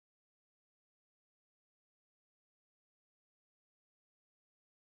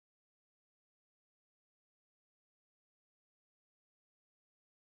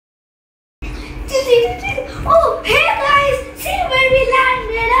Oh, hey guys, see where we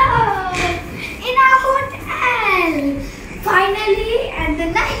landed up in our hotel. Finally, at the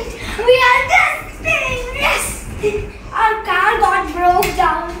night, we are testing. Yes, our car got broke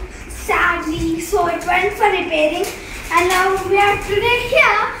down sadly, so it went for repairing, and now we are today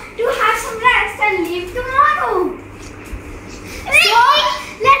here to have some rest and leave tomorrow. So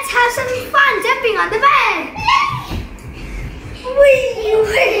let's have some fun jumping on the bed.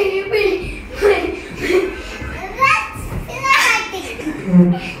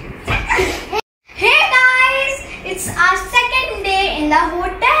 Hey guys, it's our second day in the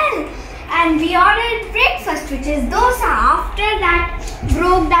hotel and we ordered breakfast, which is dosa. After that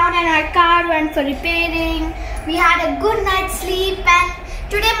broke down and our car went for repairing. We had a good night's sleep and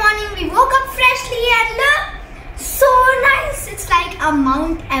today morning we woke up freshly and look so nice. It's like a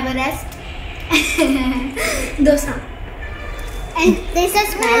Mount Everest. Dosa. And this is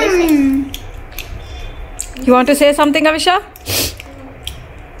smiling. You want to say something, Avisha?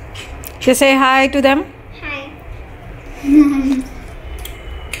 Just say hi to them. Hi.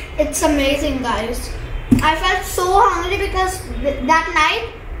 It's amazing, guys. I felt so hungry because that night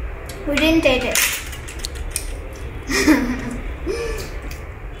we didn't eat it.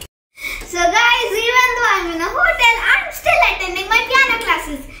 So guys, even though I'm in a hotel, I'm still attending my piano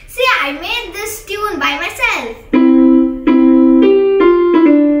classes. See, I made this tune by myself.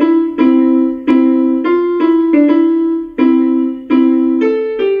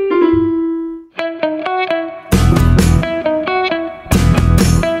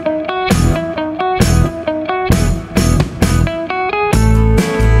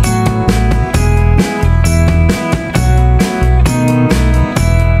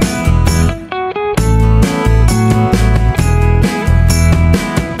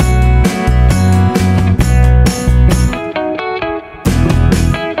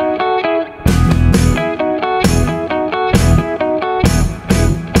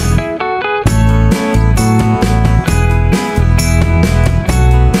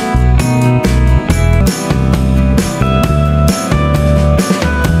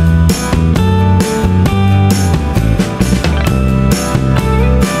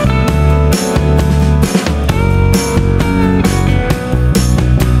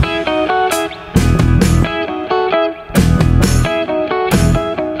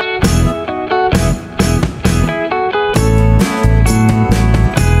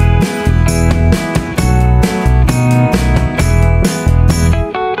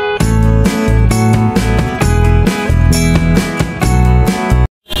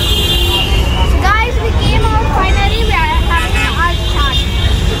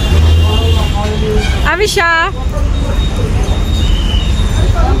 Avisha.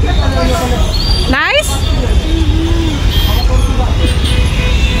 Nice?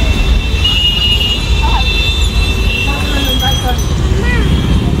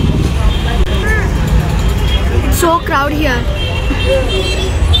 It's so crowded here.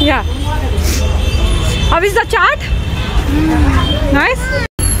 Yeah. How is the chart? Nice?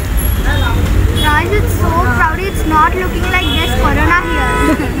 Guys, it's so crowded. It's not looking like this corona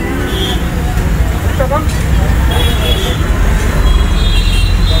here.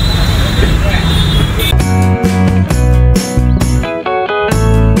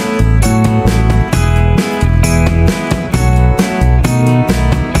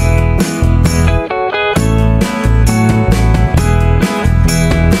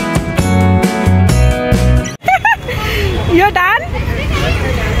 You're done?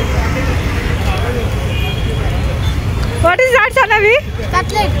 What is that, SanHavi?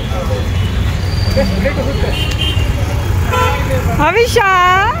 Cutlet. Avisha!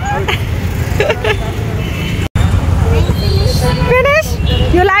 Finish?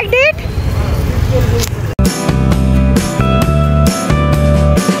 You liked it?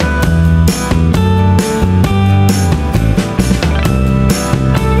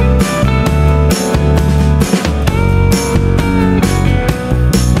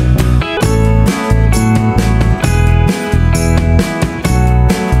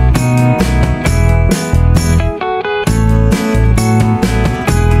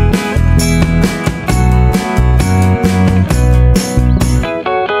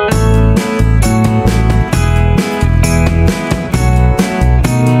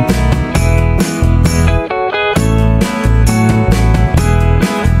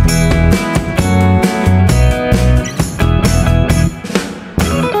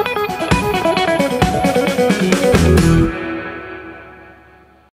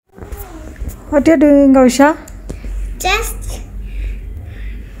 What are you doing, Avisha? Just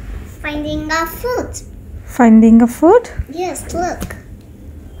finding a food. Finding a food? Yes, look.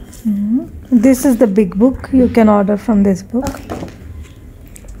 This is the big book. You can order from this book. Okay.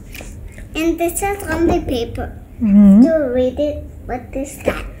 And this is on the paper. Hmm. To read it, what is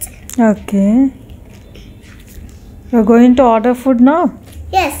that? Okay. You're going to order food now?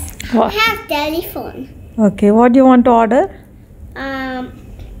 Yes. What? I have telephone. Okay. What do you want to order?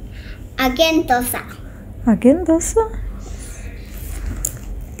 Again dosa. Again dosa?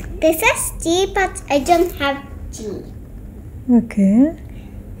 This is G, but I don't have G. Okay.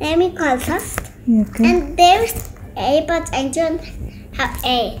 Let me call first. Okay. And there's A, but I don't have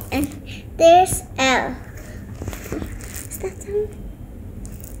A. And there's L. Is that something?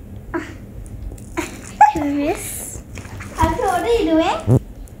 Here is. What are you doing?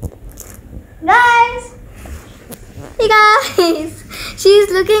 Guys! Hey guys! She's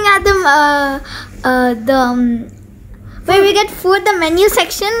looking at where we get food, the menu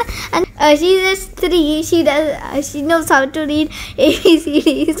section, and she's just 3. She knows how to read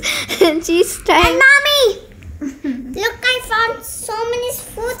ABCDs, and she's trying. And mommy, look! I found so many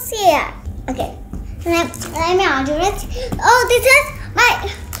foods here. Okay, let me order it. Oh,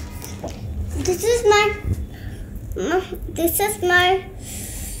 this is my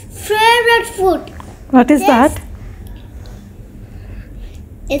favorite food. What is that?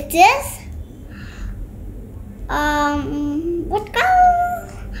 It is what kind?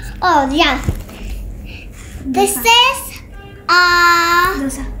 Oh yeah. This is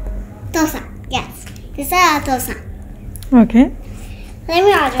dosa. Yes. This is dosa. Okay. Let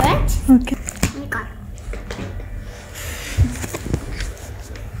me order it. Okay. Oh my God.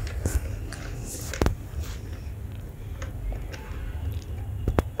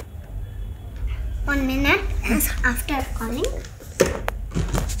 One minute after calling.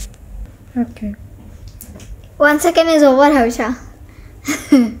 Okay. 1 second is over, Havisha.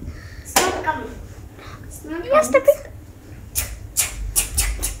 It's not coming. It's not coming. Step it.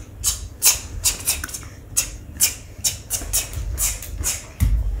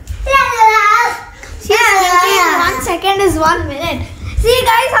 She's 1 second is 1 minute. See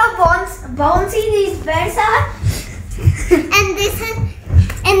guys how bouncy these beds are.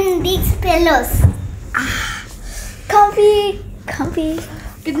 and these pillows. Comfy.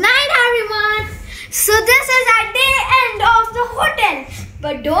 Good night everyone. So this is at the end of the hotel.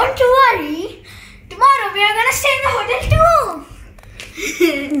 But don't worry. Tomorrow we are gonna stay in the hotel too.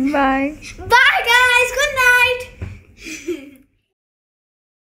 Bye. Bye guys. Good night.